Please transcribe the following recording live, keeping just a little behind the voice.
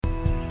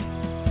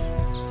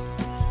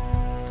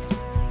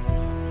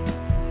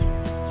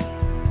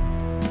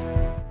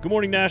Good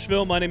morning,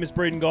 Nashville. My name is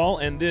Braden Gall,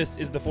 and this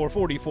is the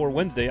 440 for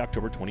Wednesday,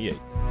 October 28th.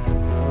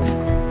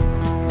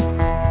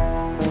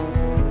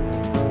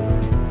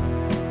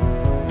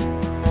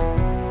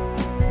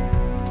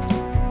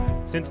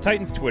 Since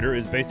Titans Twitter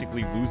is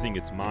basically losing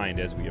its mind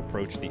as we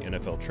approach the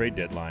NFL trade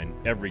deadline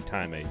every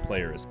time a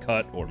player is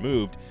cut or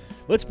moved,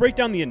 let's break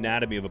down the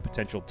anatomy of a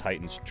potential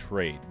Titans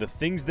trade, the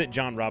things that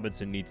John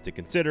Robinson needs to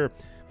consider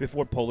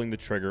before pulling the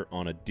trigger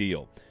on a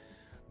deal.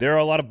 There are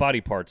a lot of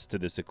body parts to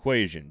this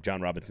equation.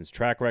 John Robinson's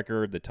track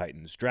record, the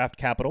Titans' draft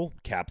capital,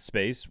 cap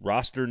space,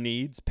 roster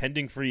needs,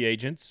 pending free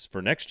agents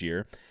for next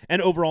year,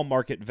 and overall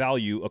market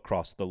value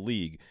across the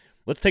league.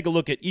 Let's take a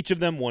look at each of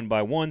them one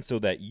by one so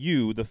that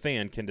you, the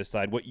fan, can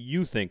decide what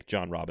you think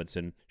John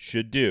Robinson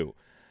should do.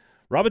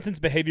 Robinson's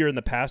behavior in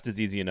the past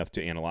is easy enough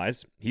to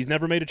analyze. He's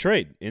never made a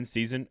trade in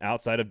season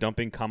outside of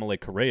dumping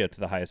Kamale Correa to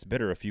the highest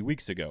bidder a few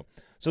weeks ago.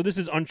 So this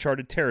is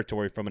uncharted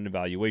territory from an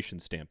evaluation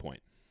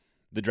standpoint.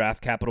 The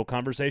draft capital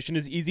conversation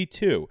is easy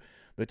too.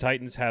 The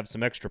Titans have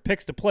some extra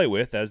picks to play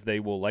with, as they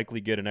will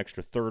likely get an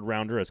extra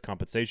third-rounder as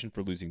compensation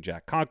for losing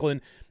Jack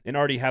Conklin, and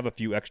already have a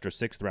few extra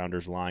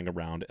sixth-rounders lying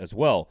around as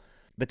well.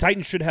 The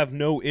Titans should have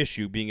no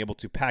issue being able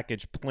to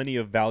package plenty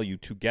of value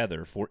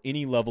together for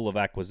any level of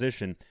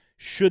acquisition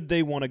should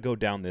they want to go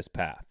down this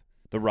path.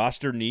 The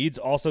roster needs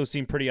also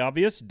seem pretty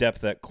obvious: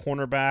 depth at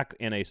cornerback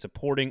and a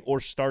supporting or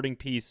starting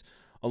piece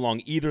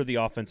along either the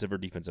offensive or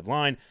defensive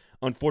line.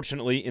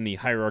 Unfortunately, in the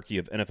hierarchy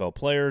of NFL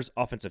players,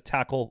 offensive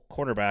tackle,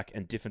 cornerback,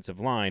 and defensive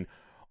line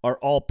are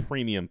all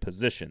premium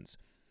positions.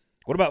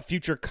 What about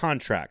future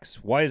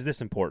contracts? Why is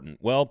this important?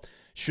 Well,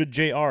 should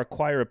JR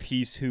acquire a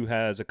piece who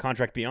has a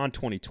contract beyond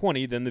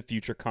 2020, then the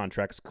future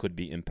contracts could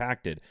be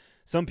impacted.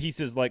 Some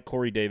pieces like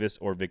Corey Davis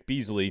or Vic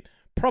Beasley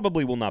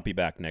probably will not be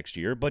back next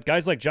year, but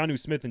guys like Jonnu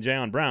Smith and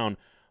Jayon Brown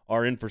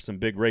are in for some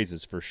big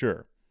raises for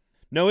sure.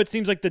 No, it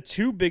seems like the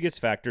two biggest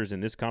factors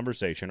in this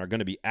conversation are going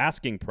to be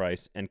asking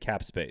price and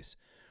cap space.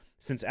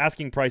 Since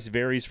asking price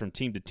varies from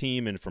team to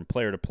team and from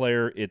player to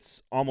player,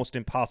 it's almost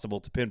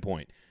impossible to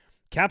pinpoint.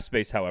 Cap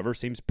space, however,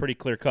 seems pretty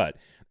clear-cut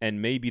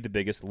and may be the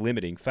biggest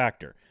limiting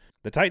factor.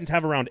 The Titans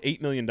have around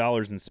 $8 million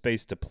in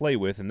space to play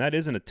with, and that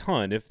isn't a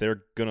ton if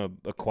they're going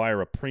to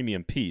acquire a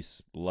premium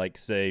piece, like,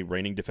 say,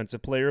 reigning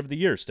Defensive Player of the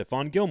Year,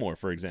 Stephon Gilmore,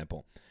 for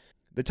example.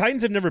 The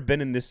Titans have never been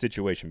in this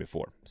situation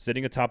before,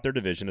 sitting atop their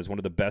division as one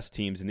of the best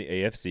teams in the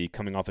AFC,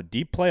 coming off a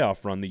deep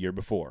playoff run the year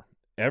before.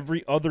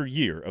 Every other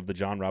year of the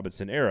John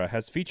Robinson era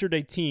has featured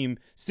a team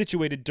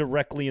situated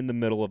directly in the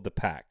middle of the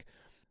pack.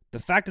 The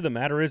fact of the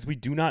matter is we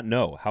do not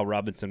know how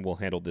Robinson will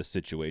handle this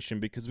situation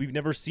because we've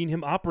never seen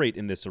him operate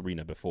in this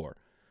arena before.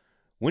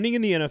 Winning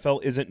in the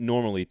NFL isn't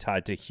normally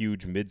tied to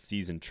huge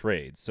mid-season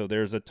trades, so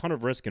there's a ton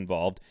of risk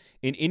involved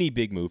in any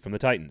big move from the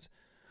Titans.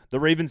 The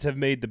Ravens have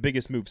made the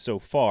biggest move so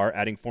far,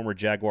 adding former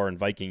Jaguar and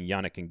Viking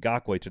Yannick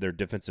Ngakoue to their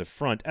defensive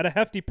front at a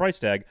hefty price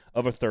tag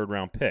of a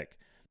third-round pick.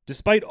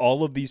 Despite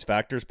all of these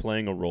factors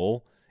playing a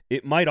role,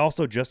 it might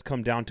also just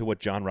come down to what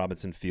John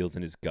Robinson feels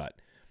in his gut.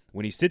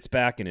 When he sits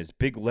back in his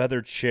big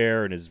leather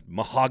chair in his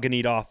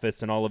mahoganyed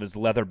office and all of his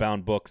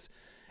leather-bound books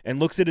and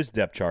looks at his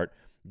depth chart,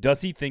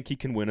 does he think he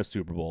can win a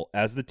Super Bowl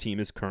as the team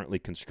is currently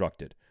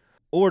constructed?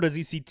 Or does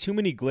he see too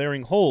many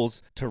glaring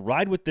holes to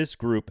ride with this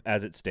group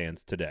as it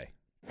stands today?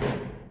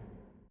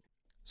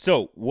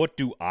 So, what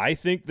do I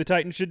think the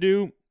Titans should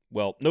do?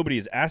 Well, nobody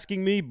is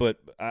asking me, but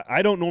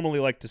I don't normally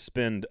like to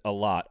spend a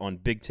lot on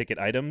big-ticket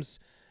items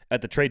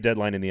at the trade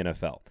deadline in the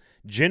NFL.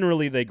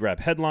 Generally, they grab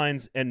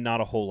headlines and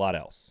not a whole lot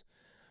else.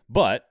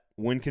 But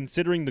when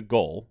considering the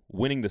goal,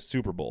 winning the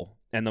Super Bowl,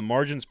 and the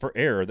margins for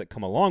error that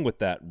come along with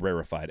that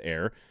rarefied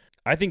air,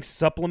 I think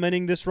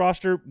supplementing this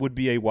roster would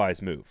be a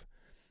wise move.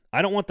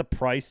 I don't want the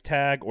price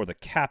tag or the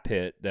cap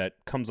hit that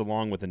comes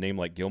along with a name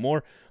like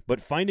Gilmore, but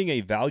finding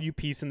a value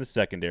piece in the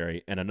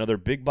secondary and another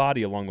big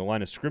body along the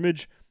line of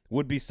scrimmage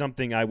would be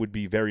something I would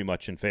be very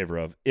much in favor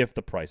of if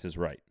the price is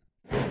right.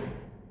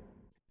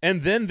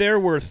 And then there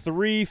were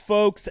three,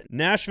 folks.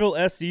 Nashville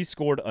SC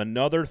scored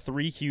another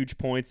 3 huge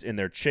points in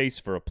their chase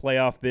for a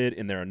playoff bid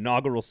in their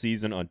inaugural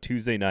season on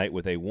Tuesday night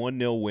with a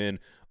 1-0 win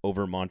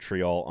over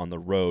Montreal on the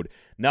road.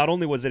 Not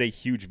only was it a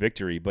huge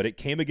victory, but it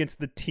came against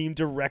the team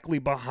directly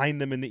behind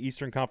them in the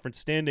Eastern Conference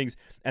standings,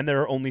 and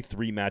there are only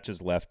 3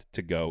 matches left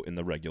to go in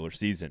the regular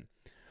season.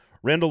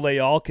 Randall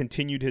Leal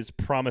continued his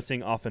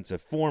promising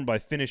offensive form by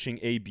finishing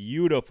a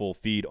beautiful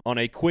feed on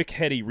a quick,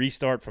 heady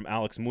restart from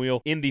Alex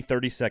Muyl in the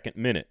 32nd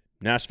minute.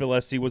 Nashville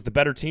SC was the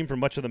better team for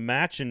much of the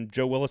match, and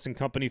Joe Willis and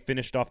company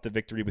finished off the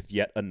victory with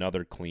yet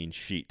another clean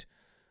sheet.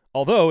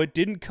 Although it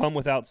didn't come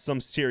without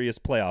some serious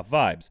playoff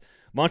vibes.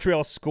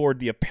 Montreal scored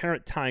the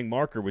apparent tying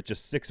marker with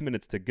just 6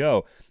 minutes to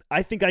go.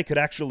 I think I could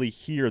actually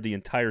hear the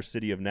entire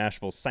city of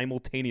Nashville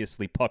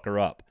simultaneously pucker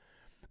up.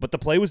 But the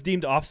play was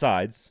deemed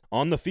offsides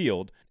on the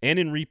field and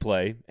in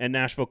replay, and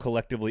Nashville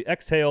collectively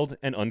exhaled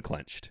and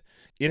unclenched.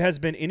 It has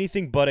been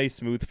anything but a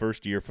smooth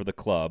first year for the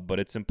club, but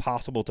it's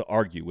impossible to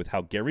argue with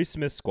how Gary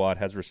Smith's squad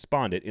has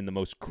responded in the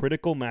most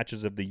critical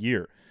matches of the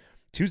year.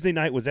 Tuesday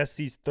night was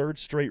SC's 3rd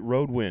straight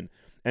road win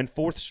and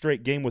 4th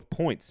straight game with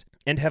points.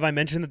 And have I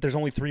mentioned that there's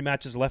only 3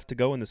 matches left to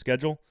go in the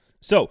schedule?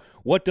 So,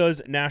 what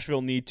does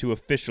Nashville need to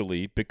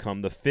officially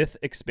become the 5th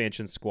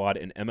expansion squad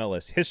in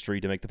MLS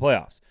history to make the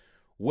playoffs?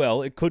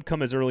 Well, it could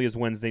come as early as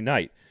Wednesday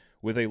night.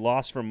 With a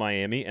loss from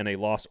Miami and a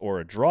loss or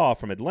a draw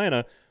from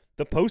Atlanta,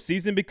 the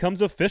postseason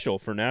becomes official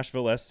for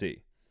Nashville SC.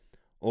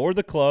 Or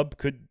the club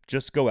could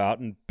just go out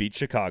and beat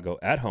Chicago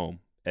at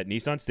home at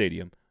Nissan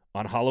Stadium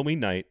on Halloween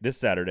night this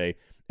Saturday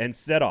and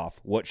set off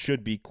what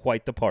should be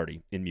quite the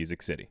party in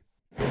Music City.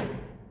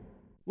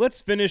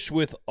 Let's finish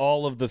with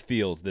all of the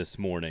feels this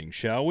morning,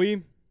 shall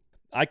we?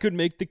 I could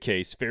make the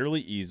case fairly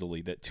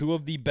easily that two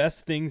of the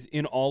best things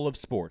in all of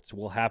sports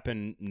will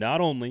happen not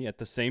only at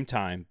the same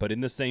time, but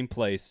in the same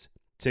place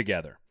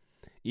together.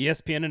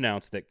 ESPN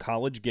announced that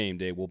College Game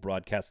Day will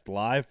broadcast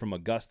live from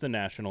Augusta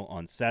National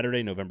on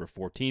Saturday, November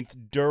 14th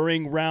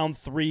during Round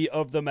 3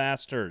 of the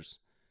Masters.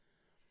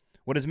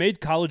 What has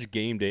made College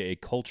Game Day a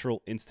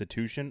cultural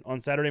institution on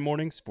Saturday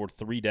mornings for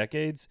 3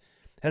 decades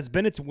has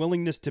been its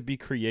willingness to be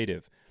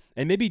creative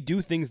and maybe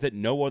do things that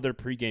no other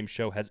pregame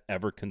show has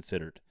ever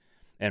considered.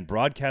 And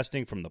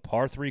broadcasting from the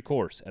par 3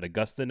 course at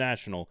Augusta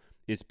National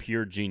is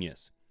pure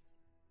genius.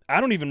 I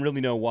don't even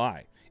really know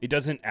why. It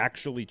doesn't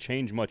actually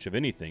change much of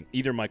anything,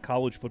 either my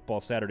college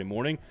football Saturday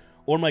morning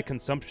or my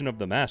consumption of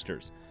the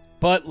Masters.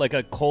 But like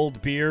a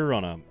cold beer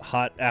on a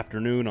hot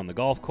afternoon on the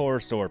golf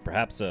course, or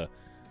perhaps a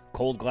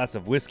cold glass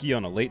of whiskey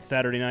on a late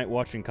Saturday night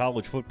watching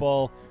college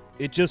football,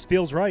 it just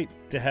feels right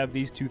to have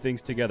these two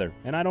things together.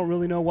 And I don't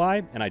really know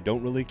why, and I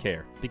don't really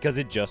care, because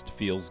it just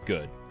feels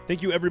good.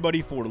 Thank you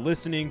everybody for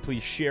listening.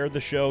 Please share the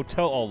show,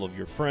 tell all of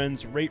your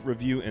friends, rate,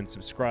 review, and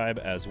subscribe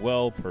as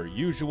well per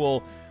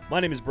usual. My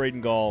name is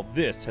Braden Gall.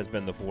 This has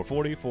been the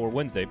 440 for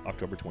Wednesday,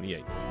 October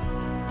 28th.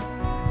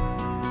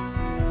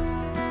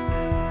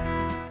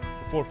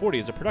 The 440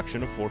 is a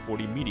production of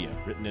 440 Media,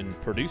 written and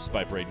produced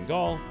by Braden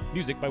Gall,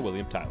 music by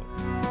William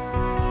Tyler.